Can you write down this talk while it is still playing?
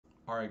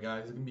Alright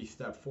guys, it's going to be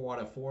step 4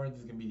 out of 4. This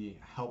is going to be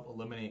help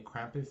eliminate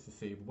Krampus to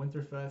save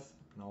Winterfest.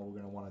 And all we're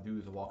going to want to do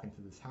is walk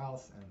into this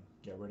house and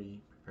get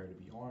ready, prepare to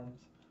be armed.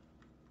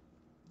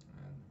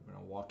 And we're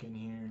going to walk in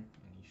here,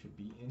 and he should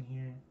be in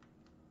here.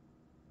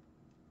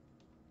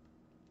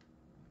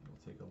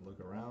 We'll take a look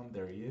around.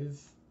 There he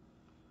is.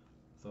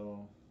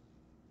 So,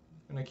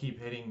 he's going to keep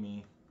hitting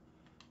me.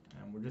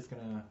 And we're just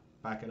going to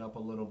back it up a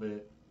little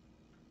bit.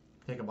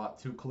 Take about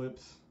 2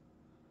 clips.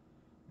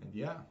 And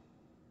yeah.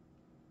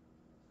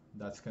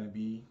 That's going to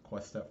be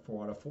quest step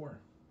 4 out of 4.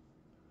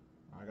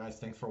 Alright guys,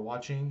 thanks for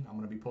watching. I'm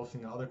going to be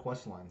posting the other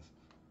quest lines.